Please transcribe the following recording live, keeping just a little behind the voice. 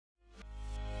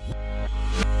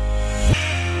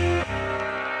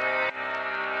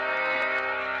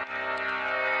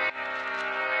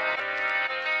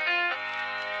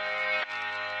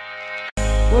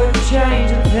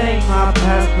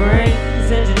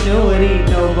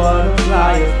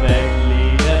butterfly effect.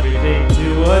 Leave everything to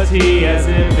a T, as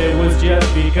if it was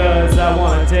just because I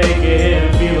wanna take a hit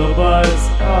and feel a buzz.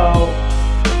 Oh,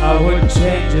 I wouldn't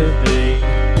change a thing.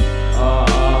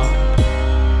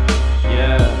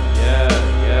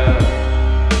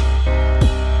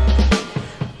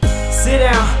 Sit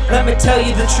down, let me tell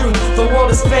you the truth. The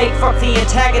world is fake, fuck the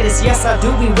antagonist. Yes, I do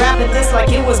be rapping this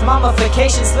like it was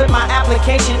mummification. Slip my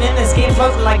application in this game,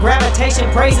 floating like gravitation.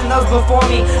 Praising those before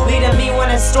me, leading me when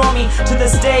it's stormy to the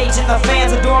stage, and the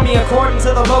fans adore me. According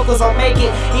to the locals, I'll make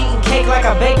it. Eating cake like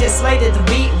I baked it, slated the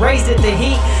beat, raised it the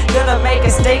heat. Gonna make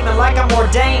a statement like I'm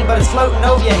ordained, but it's floating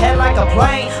over your head like a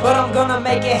plane. But I'm gonna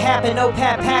make it happen.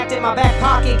 Notepad packed in my back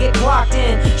pocket, get clocked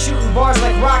in. Shooting bars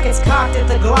like rockets cocked at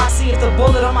the Glock. See if the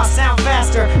bullet on my sound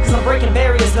faster, cause I'm breaking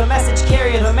barriers. The message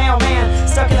carrier, the mailman,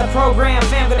 stuck in the program.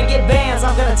 Fam, gonna get bands,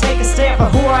 I'm gonna take a stand for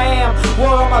who I am.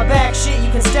 World on my back, shit,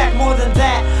 you can stack more than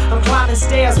that. I'm climbing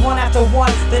stairs one after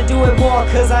one, then do it more,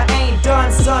 cause I ain't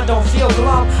done, son. Don't feel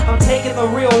glum, I'm taking the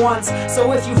real ones.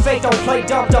 So if you fake, don't play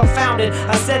dumb, dumbfounded.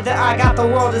 I said that I got the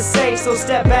world to save, so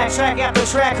step back, track after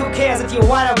track. Who cares if you're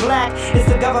white or black? It's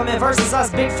the government versus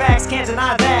us, big facts, can't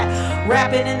deny that.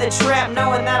 Rapping in the trap,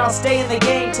 knowing that I'll stay in the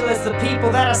game till it's the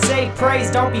people that I save. Praise,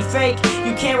 don't be fake,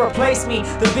 you can't replace me.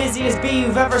 The busiest bee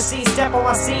you've ever seen. Step on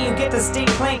my scene, you get the stink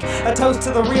clink. A toast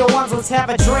to the real ones, let's have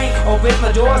a drink. Open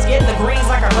the doors, getting the greens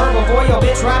like a herbivore. Yo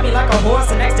bitch ride me like a horse,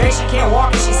 the next day she can't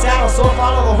walk and she saddle. So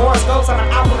follow the horoscopes, I'm an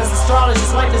alchemist,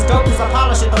 astrologist. Life is dope cause I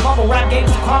polish it. The mumble rap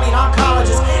games to call me an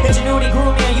oncologist. Ingenuity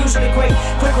grew me unusually quick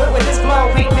wit with this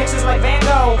flow. Paint pictures like Van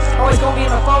Gogh, always gonna be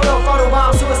in the photo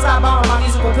bomb, suicide bomber. My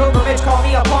musical pilgrimage, call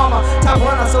me a palmer. Top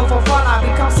runner, so for fun I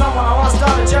become someone. I wanna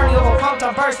start a journey over pumped,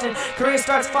 I'm bursting. Career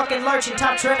starts fucking lurching,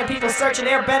 top trending, people searching,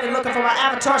 airbending, looking for my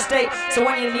avatar state. So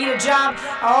when you need a job,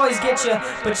 I always get you,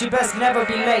 but you best never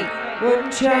be late.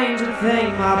 Wouldn't change a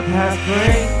thing, my past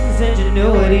brings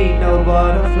ingenuity, no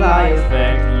butterfly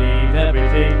effect. Leave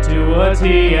everything to a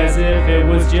T, as if it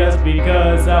was just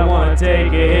because I wanna take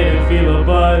a hit and feel a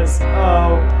buzz.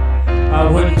 Oh, I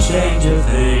wouldn't change a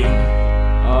thing.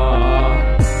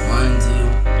 Y.N.D.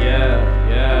 Yeah.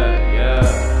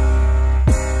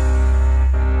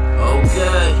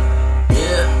 Okay,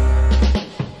 yeah.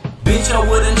 Bitch, I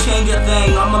wouldn't change a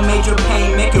thing. I'm a major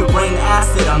pain, make it rain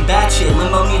acid. I'm bad shit.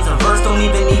 Limbo needs a verse, don't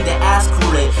even need to ask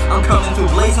for it. I'm coming through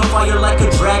blazing fire like a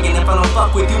dragon. If I don't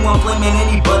fuck with you, I'm blaming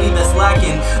anybody that's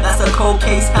lacking. That's a cold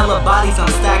case, hella bodies I'm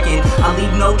stacking. I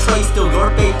leave no trace, still your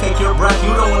fate, take your breath.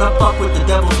 You don't wanna fuck with the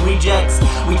devil's rejects.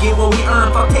 We get what we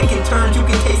earn, fuck taking turns. You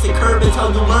can taste the curb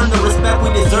until you learn the respect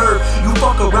we deserve. You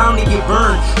fuck around and get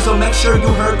burned, so make sure you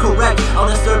heard correct.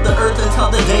 I'll disturb the earth until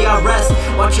the day I rest.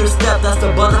 Watch your step, that's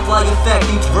the butterfly effect.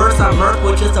 Each verse I murk,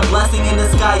 which is a blessing in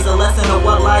disguise. A lesson of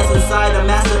what lies inside a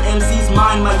master MC's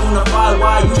mind. Might unify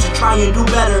why you should try and do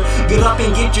better. Get up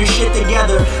and get your shit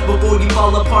together before you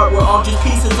fall apart. We're all just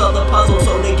pieces of the puzzle,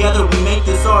 so together we make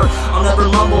this art. I'll never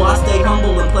mumble, I stay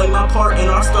humble and play my part in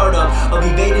our startup of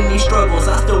evading these struggles.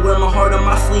 I still wear my heart on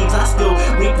my sleeves, I still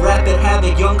wreak rapid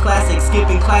havoc. Young classics,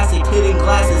 skipping classics, hitting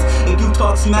glasses. If you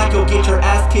talk smack, you'll get your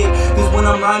ass kicked. Cause when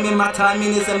I'm rhyming, my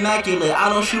timing is immaculate. I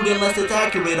don't shoot unless it's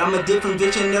accurate. I'm a different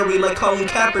visionary like Colin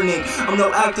Kaepernick. I'm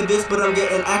no activist, but I'm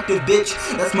getting active, bitch.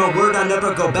 That's my word, I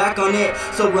never go back on it.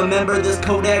 So remember this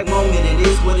Kodak moment, it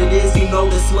is what it is, you know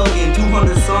the slogan.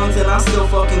 200 songs and I'm still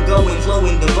fucking going,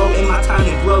 flowing, devoting my time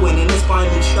to growing, and it's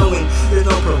finally showing. There's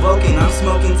no provoking, I'm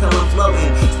smoking till I'm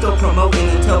floating, still promoting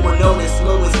until we're noticed.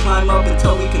 Slowest climb up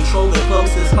until we control the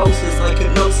closest. Hostess like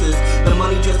hypnosis, the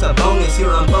money just a bonus. Here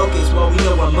I'm focused, while we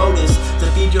know our motives to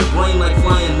feed your brain like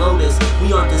flying lotus.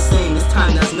 We aren't the same, it's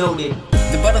time that's noted.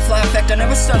 The butterfly effect, I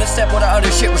never stood a step with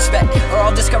other shit respect. Or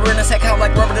all discovering a sec how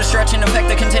like rubber to stretch and affect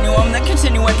the continuum. Then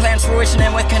continuing plans fruition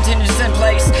and with contingents in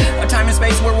place. A time and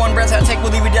space where one breath I take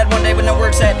will leave you dead one day with no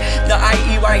word said. The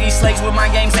IEYE slaves with my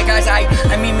games, that guys I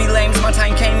mean me lames. My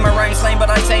time came, my rhyme slain, but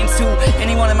I say to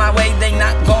anyone in my way, they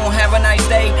not gon' have a nice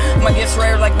day. My gifts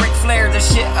rare like Ric Flair, the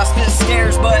shit I spit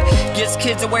scares, but gets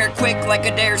kids aware quick like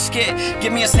a dare skit.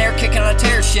 Give me a snare kick and I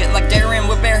tear shit like daring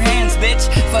with bare hands,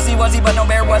 bitch. Fuzzy wuzzy but no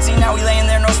bear wuzzy, now we laying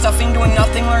there, no stuffing, doing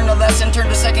nothing. Learn a lesson, turn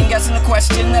to second guessing the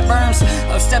question that burns.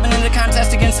 Of stepping into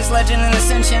contest against this legend and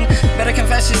ascension. Better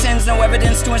confess your sins, no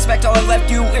evidence to inspect all I've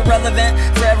left you irrelevant.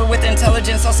 Forever with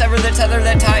intelligence, I'll sever the tether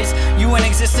that ties you in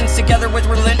existence together with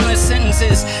relentless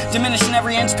sentences. Diminishing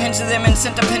every inch, pinch of them,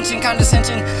 instant to pinching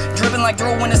condescension. Driven like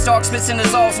throw when his dog spits and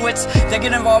dissolves wits. They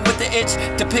get involved with the itch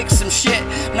to pick some shit.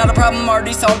 Not a problem,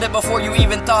 already solved it before you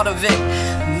even thought of it.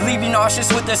 Leave you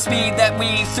nauseous with the speed that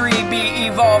we three be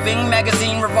evolving.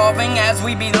 Magazine revolving as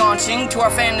we be launching to our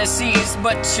fantasies,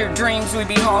 but your dreams we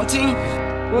be haunting.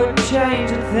 Wouldn't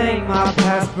change a thing, my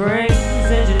past brings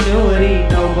ingenuity,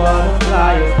 no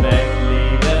butterfly effect.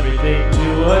 Leave everything to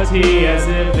a T, as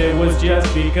if it was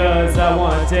just because I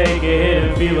wanna take a hit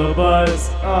and feel a buzz.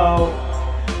 Oh,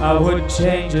 I wouldn't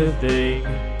change a thing.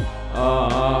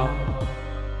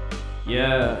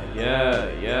 Yeah.